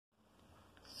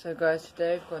So guys,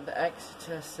 today we've got the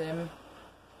Exeter Sim.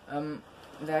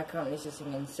 They're currently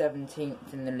sitting in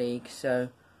 17th in the league, so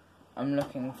I'm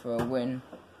looking for a win.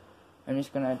 I'm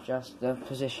just going to adjust the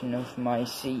position of my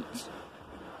seat.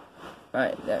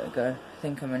 Right, there we go. I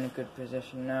think I'm in a good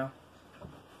position now.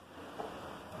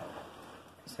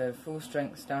 So full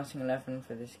strength starting 11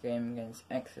 for this game against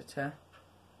Exeter.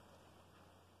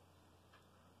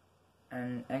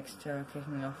 And Exeter are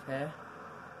kicking off here.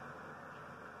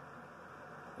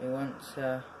 We want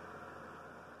to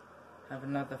have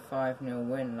another 5-0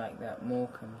 win like that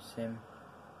Morecambe sim,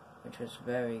 which was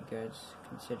very good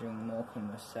considering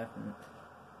Morecambe was 7th.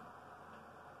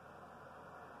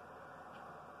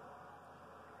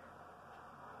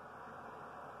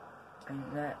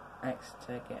 Don't let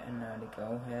Exeter get an early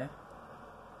goal here.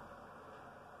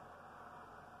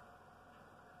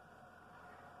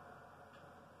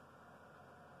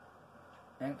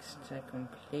 Exeter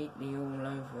completely all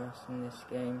over us in this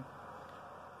game.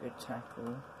 Good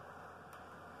tackle.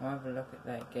 I'll have a look at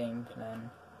their game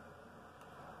plan.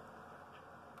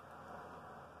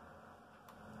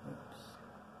 Oops.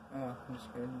 Oh, I can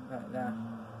just go like that.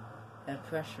 They're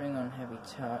pressuring on heavy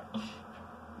touch,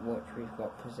 which we've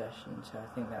got possession, so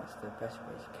I think that's the best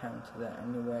way to counter that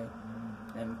anyway.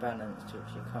 Then balanced,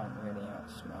 which you can't really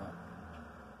outsmart.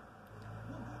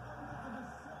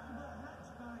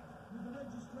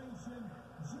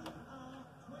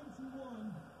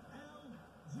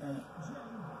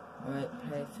 Right,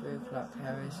 play through Clark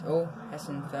Harris. Oh,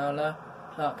 Hessenthaler,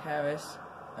 Clark Harris,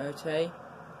 Ote.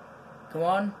 Come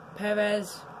on,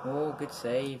 Perez. Oh, good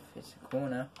save. It's a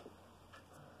corner.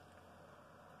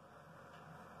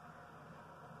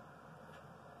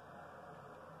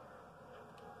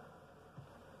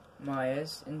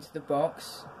 Myers into the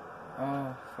box.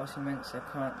 Oh,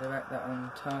 Fossey-Mensah can't direct that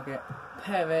on target.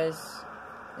 Perez.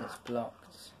 It's blocked.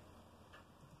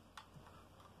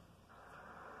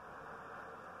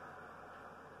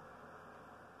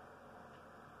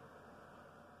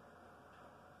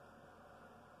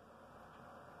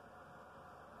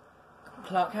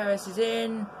 Clark Harris is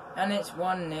in, and it's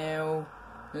 1-0.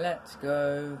 Let's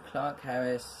go, Clark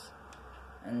Harris.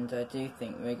 And I do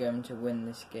think we're going to win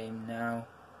this game now,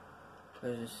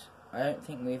 because I don't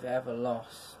think we've ever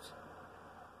lost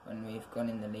when we've gone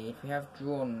in the lead. We have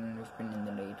drawn when we've been in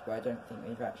the lead, but I don't think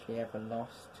we've actually ever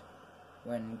lost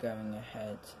when going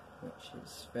ahead, which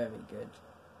is very good.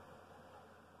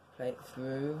 Play it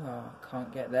through. Oh,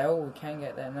 can't get there. Oh, we can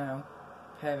get there now.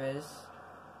 Perez,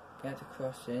 get the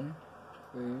cross in.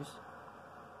 Cruz,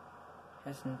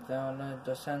 Hessenthaler,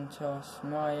 Dos Santos,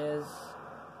 Myers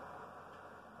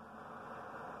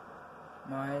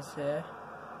here,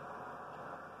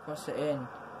 cross it in.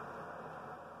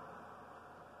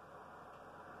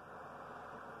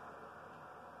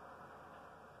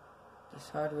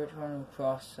 Decide which one will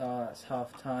cross. Oh, that's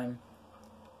half time.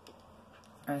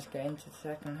 Let's get into the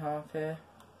second half here.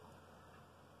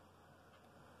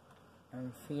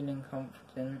 I'm feeling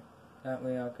confident that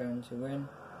we are going to win.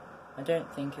 I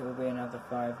don't think it will be another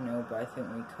 5-0, but I think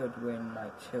we could win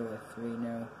like 2 or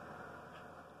 3-0.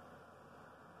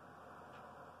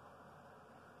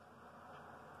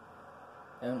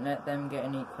 Don't let them get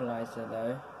an equaliser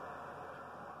though.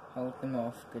 Hold them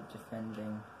off, good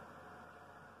defending.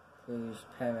 Cruz,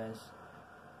 Perez,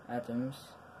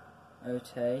 Adams,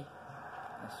 Ote.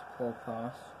 That's a poor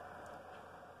pass.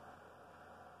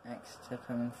 Exeter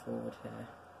coming forward here.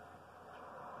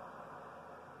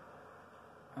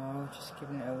 Oh, just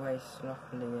giving it away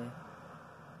sloppily here.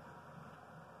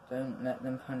 Don't let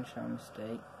them punish our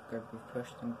mistake. We've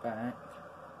pushed them back.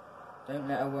 Don't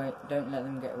let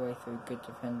them get away through good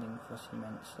defending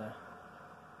Fossey-Mensah.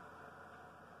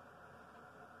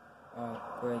 Oh,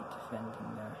 great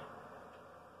defending there.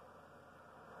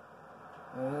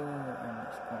 Oh, and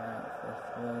it's gone out for a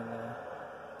throw there.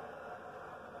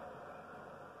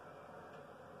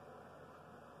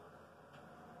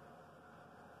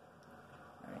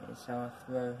 It's our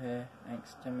throw here,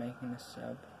 Exeter making a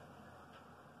sub.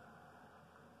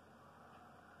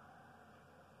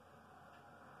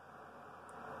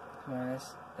 Come on,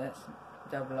 let's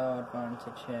double our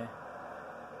advantage here.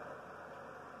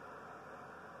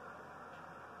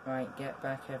 Right, get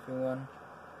back everyone.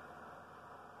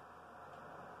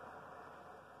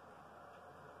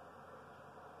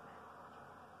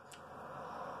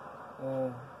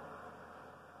 Oh,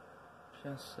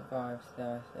 just survived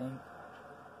there, I think.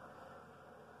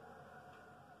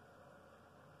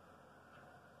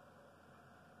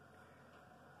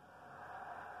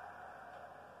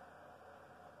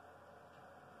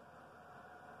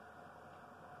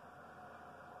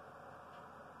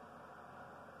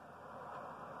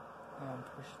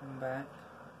 Push them back.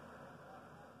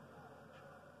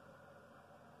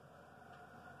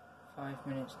 5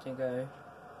 minutes to go.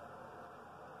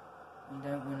 We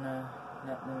don't want to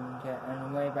let them get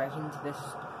away back into this.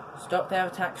 Stop their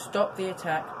attack, stop the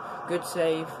attack. Good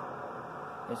save.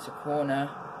 It's a corner.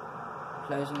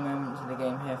 Closing moment to the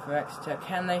game here for Exeter.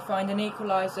 Can they find an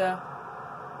equaliser?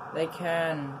 They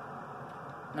can.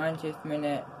 90th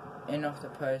minute, in off the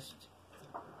post.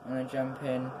 I'm going to jump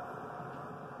in.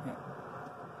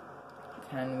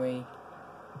 Can we?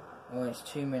 Oh, it's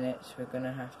 2 minutes. We're going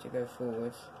to have to go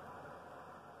forwards.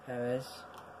 Perez.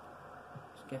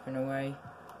 Skipping away.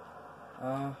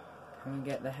 Oh, can we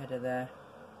get the header there?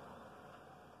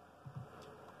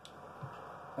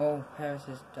 Oh, Perez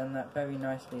has done that very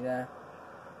nicely there.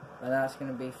 But that's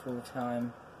going to be full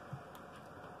time.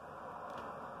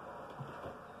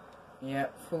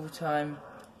 Yep, full time.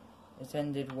 It's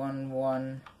ended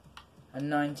 1-1. A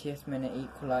 90th minute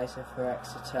equaliser for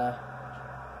Exeter.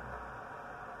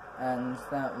 And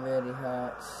that really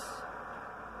hurts.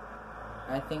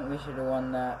 I think we should have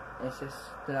won that. It's just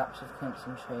the lapse of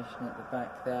concentration at the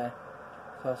back there.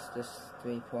 Cost us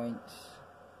 3 points.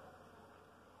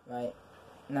 Right,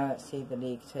 now let's see the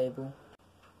league table.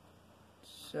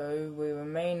 So we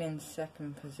remain in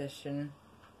second position.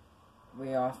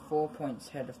 We are 4 points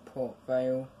ahead of Port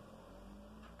Vale.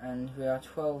 And we are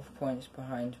 12 points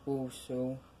behind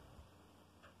Walsall.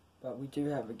 But we do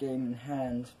have a game in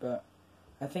hand. But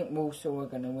I think Walsall are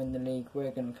going to win the league.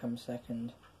 We're going to come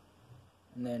second.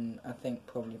 And then I think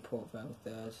probably Port Vale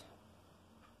third.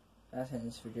 That's in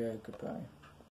this video. Goodbye.